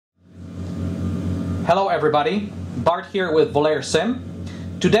Hello everybody, Bart here with Volair Sim.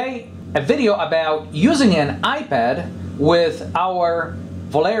 Today a video about using an iPad with our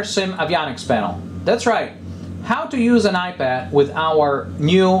Volair Sim Avionics Panel. That's right, how to use an iPad with our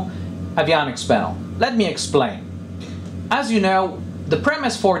new avionics panel. Let me explain. As you know, the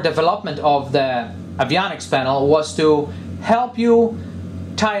premise for development of the avionics panel was to help you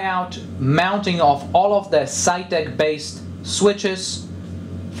tie out mounting of all of the Saitek based switches,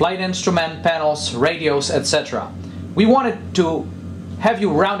 flight instrument panels, radios, etc. We wanted to have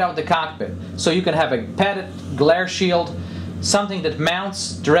you round out the cockpit so you can have a padded glare shield, something that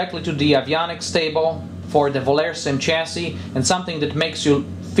mounts directly to the avionics table for the Volair Sim chassis, and something that makes you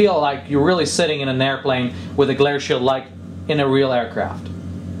feel like you're really sitting in an airplane with a glare shield like in a real aircraft.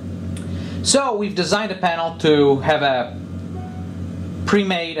 So we've designed a panel to have a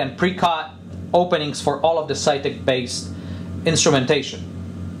pre-made and pre-cut openings for all of the Saitek based instrumentation.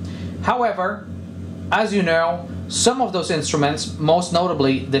 However, as you know, some of those instruments, most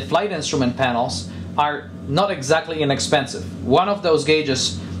notably the flight instrument panels, are not exactly inexpensive. One of those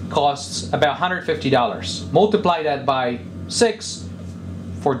gauges costs about $150. Multiply that by 6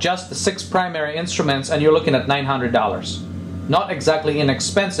 for just the 6 primary instruments and you're looking at $900. Not exactly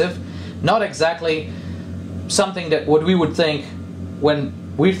inexpensive, not exactly something that what we would think when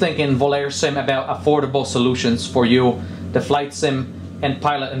we think in Volair Sim about affordable solutions for you, the flight sim and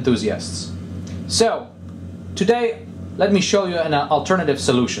pilot enthusiasts. So today let me show you an alternative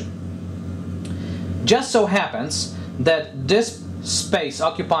solution. Just so happens that this space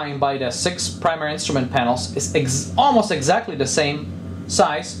occupying by the 6 primary instrument panels is almost exactly the same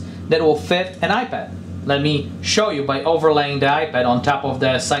size that will fit an iPad. Let me show you by overlaying the iPad on top of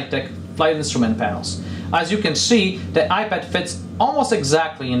the Saitek flight instrument panels. As you can see, the iPad fits almost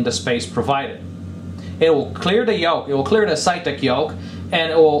exactly in the space provided. It will clear the yoke, it will clear the Saitek yoke,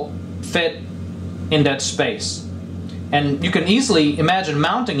 and it will fit in that space. And you can easily imagine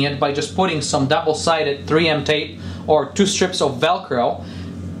mounting it by just putting some double-sided 3M tape or 2 strips of Velcro,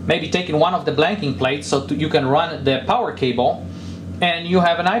 maybe taking one of the blanking plates so you can run the power cable, and you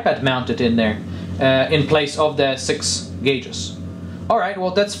have an iPad mounted in there in place of the 6 gauges. Alright,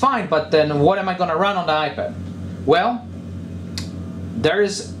 well that's fine, but then what am I going to run on the iPad? Well, there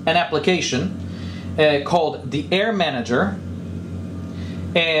is an application called the Air Manager,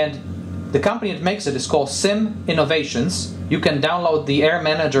 and the company that makes it is called Sim Innovations. You can download the Air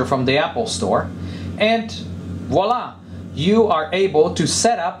Manager from the Apple Store, and voila, you are able to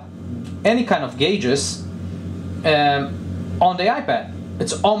set up any kind of gauges on the iPad.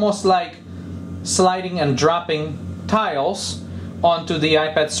 It's almost like sliding and dropping tiles onto the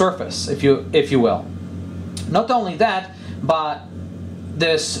iPad surface, if you will. Not only that, but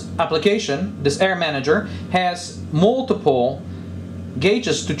this application, this Air Manager, has multiple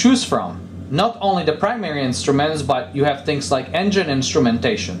gauges to choose from. Not only the primary instruments, but you have things like engine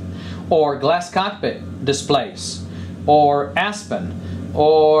instrumentation, or glass cockpit displays, or Aspen,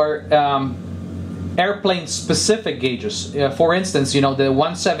 or airplane specific gauges. For instance, you know, the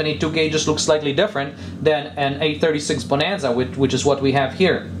 172 gauges look slightly different than an 836 Bonanza, which is what we have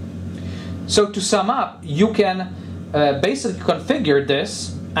here. So to sum up, you can basically configure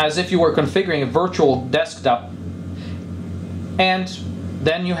this as if you were configuring a virtual desktop, and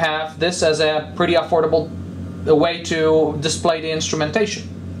then you have this as a pretty affordable way to display the instrumentation.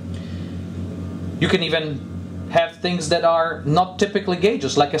 You can even have things that are not typically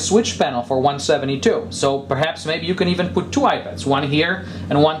gauges, like a switch panel for 172. So perhaps maybe you can even put 2 iPads, one here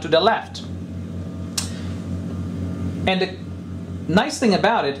and one to the left. And the nice thing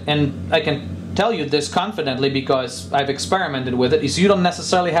about it, and I can tell you this confidently because I've experimented with it, is you don't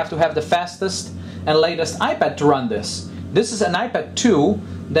necessarily have to have the fastest and latest iPad to run this. This is an iPad 2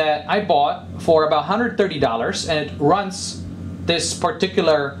 that I bought for about $130, and it runs this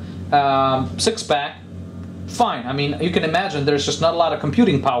particular 6-pack fine. I mean, you can imagine there's just not a lot of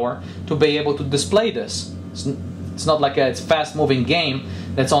computing power to be able to display this. It's not like it's a fast-moving game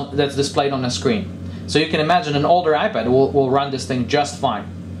that's displayed on a screen. So you can imagine an older iPad will run this thing just fine.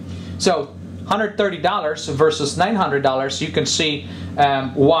 So $130 versus $900, you can see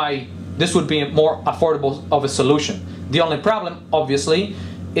why this would be a more affordable of a solution. The only problem, obviously,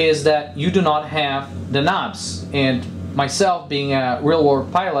 is that you do not have the knobs. And myself, being a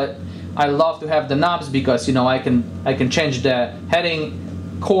real-world pilot, I love to have the knobs because, you know, I can change the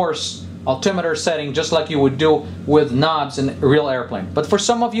heading, course, altimeter setting just like you would do with knobs in a real airplane. But for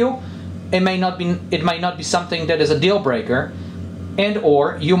some of you, it might not be something that is a deal breaker, and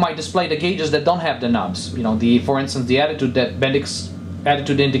or you might display the gauges that don't have the knobs. You know, for instance, the attitude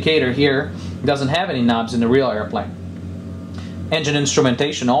attitude indicator here doesn't have any knobs in the real airplane. engine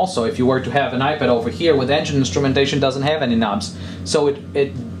instrumentation also. If you were to have an iPad over here with engine instrumentation, doesn't have any knobs. So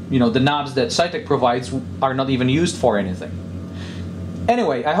the knobs that Saitek provides are not even used for anything.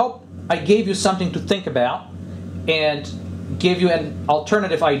 Anyway, I hope I gave you something to think about and gave you an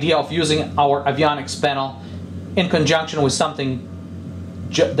alternative idea of using our avionics panel in conjunction with something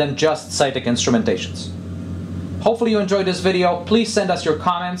than just Saitek instrumentations. Hopefully you enjoyed this video. Please send us your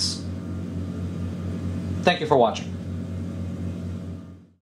comments. Thank you for watching.